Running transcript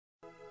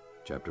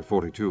Chapter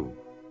 42.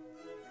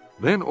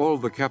 Then all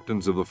the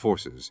captains of the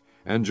forces,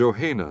 and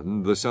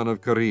Johanan the son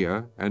of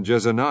Kareah, and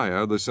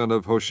Jezaniah the son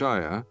of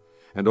Hoshaiah,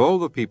 and all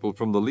the people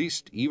from the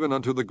least even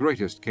unto the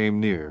greatest came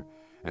near,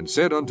 and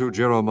said unto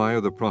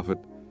Jeremiah the prophet,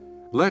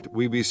 Let,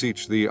 we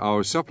beseech thee,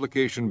 our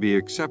supplication be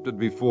accepted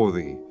before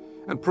thee,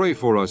 and pray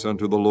for us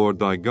unto the Lord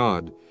thy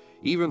God,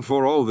 even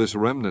for all this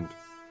remnant.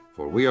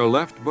 For we are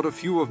left but a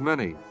few of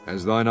many,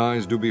 as thine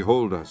eyes do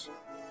behold us.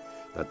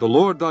 That the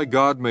Lord thy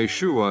God may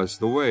shew us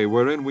the way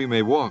wherein we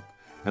may walk,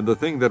 and the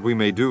thing that we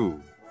may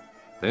do.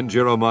 Then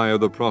Jeremiah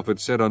the prophet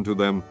said unto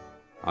them,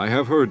 I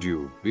have heard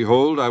you.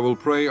 Behold, I will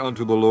pray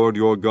unto the Lord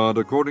your God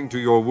according to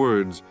your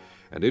words,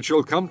 and it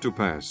shall come to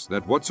pass,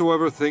 that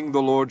whatsoever thing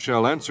the Lord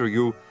shall answer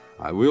you,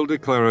 I will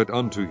declare it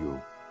unto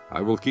you.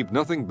 I will keep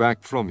nothing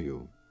back from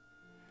you.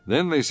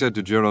 Then they said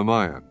to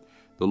Jeremiah,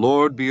 The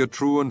Lord be a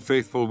true and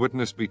faithful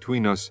witness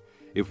between us,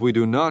 if we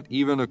do not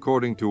even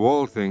according to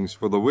all things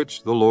for the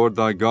which the Lord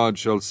thy God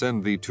shall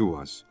send thee to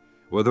us.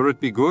 Whether it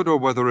be good or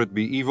whether it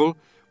be evil,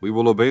 we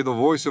will obey the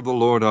voice of the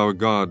Lord our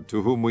God,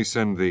 to whom we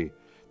send thee,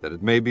 that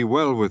it may be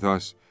well with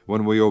us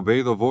when we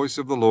obey the voice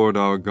of the Lord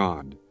our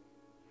God.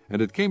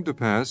 And it came to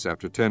pass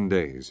after 10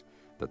 days,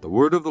 that the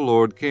word of the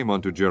Lord came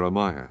unto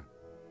Jeremiah.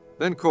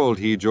 Then called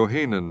he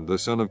Johanan the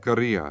son of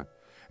Kareah,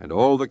 and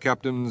all the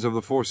captains of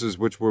the forces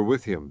which were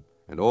with him,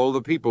 and all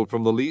the people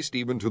from the least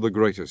even to the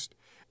greatest,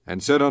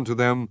 and said unto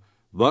them,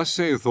 Thus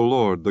saith the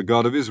Lord, the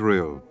God of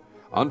Israel,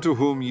 unto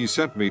whom ye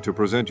sent me to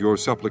present your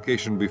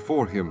supplication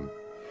before him,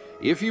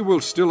 If ye will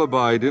still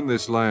abide in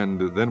this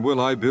land, then will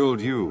I build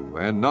you,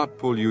 and not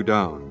pull you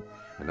down,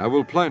 and I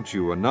will plant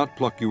you, and not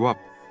pluck you up,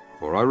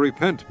 for I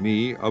repent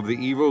me of the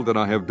evil that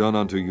I have done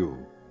unto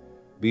you.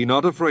 Be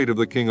not afraid of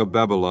the king of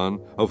Babylon,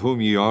 of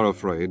whom ye are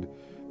afraid.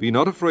 Be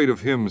not afraid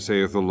of him,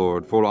 saith the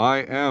Lord, for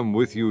I am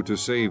with you to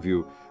save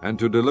you, and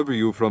to deliver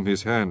you from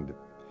his hand.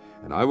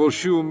 And I will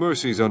shew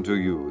mercies unto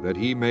you, that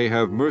he may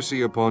have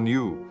mercy upon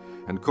you,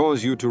 and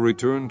cause you to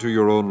return to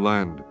your own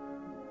land.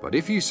 But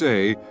if ye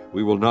say,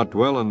 We will not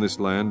dwell in this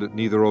land,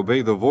 neither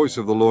obey the voice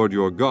of the Lord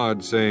your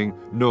God, saying,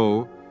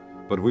 No,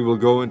 but we will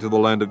go into the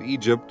land of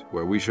Egypt,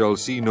 where we shall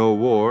see no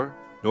war,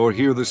 nor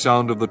hear the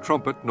sound of the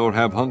trumpet, nor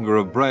have hunger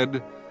of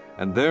bread,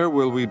 and there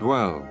will we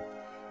dwell.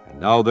 And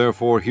now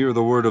therefore hear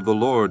the word of the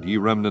Lord, ye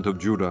remnant of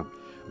Judah.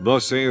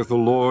 Thus saith the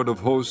Lord of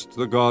hosts,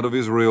 the God of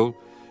Israel,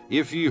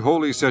 If ye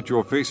wholly set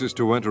your faces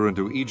to enter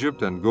into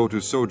Egypt, and go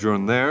to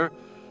sojourn there,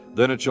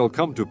 then it shall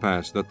come to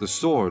pass that the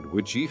sword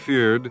which ye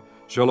feared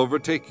shall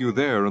overtake you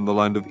there in the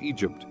land of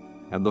Egypt,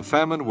 and the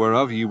famine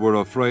whereof ye were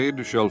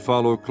afraid shall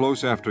follow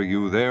close after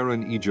you there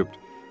in Egypt,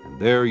 and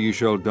there ye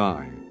shall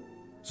die.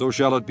 So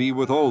shall it be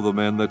with all the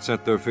men that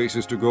set their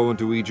faces to go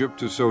into Egypt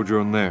to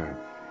sojourn there.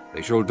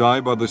 They shall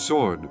die by the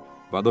sword,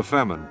 by the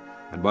famine,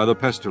 and by the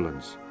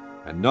pestilence,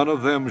 and none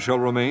of them shall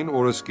remain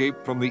or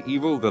escape from the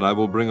evil that I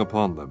will bring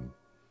upon them.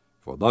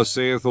 For thus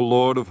saith the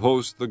Lord of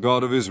hosts, the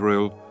God of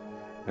Israel,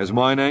 As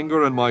mine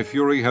anger and my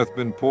fury hath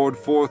been poured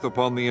forth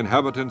upon the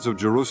inhabitants of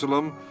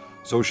Jerusalem,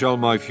 so shall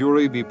my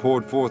fury be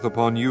poured forth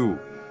upon you,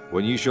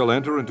 when ye shall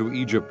enter into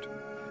Egypt.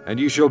 And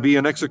ye shall be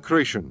an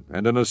execration,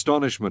 and an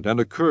astonishment, and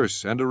a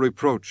curse, and a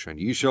reproach, and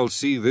ye shall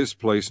see this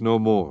place no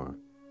more.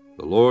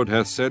 The Lord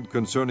hath said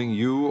concerning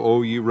you,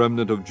 O ye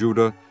remnant of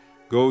Judah,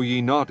 Go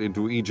ye not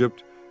into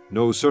Egypt.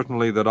 Know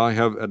certainly that I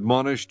have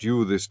admonished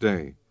you this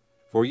day.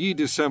 For ye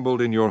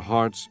dissembled in your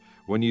hearts,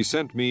 when ye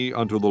sent me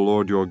unto the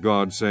Lord your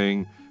God,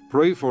 saying,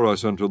 Pray for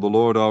us unto the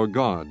Lord our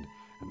God,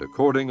 and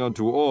according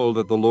unto all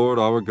that the Lord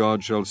our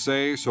God shall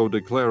say, so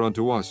declare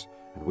unto us,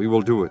 and we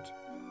will do it.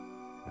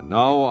 And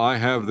now I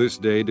have this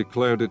day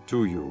declared it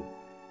to you.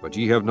 But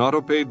ye have not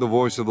obeyed the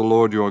voice of the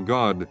Lord your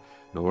God,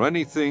 nor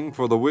anything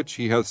for the which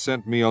he hath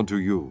sent me unto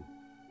you.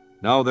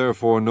 Now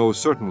therefore know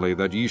certainly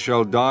that ye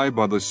shall die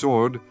by the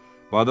sword,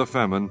 by the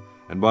famine,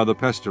 and by the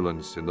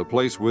pestilence, in the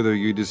place whither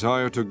ye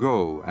desire to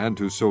go and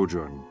to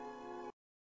sojourn.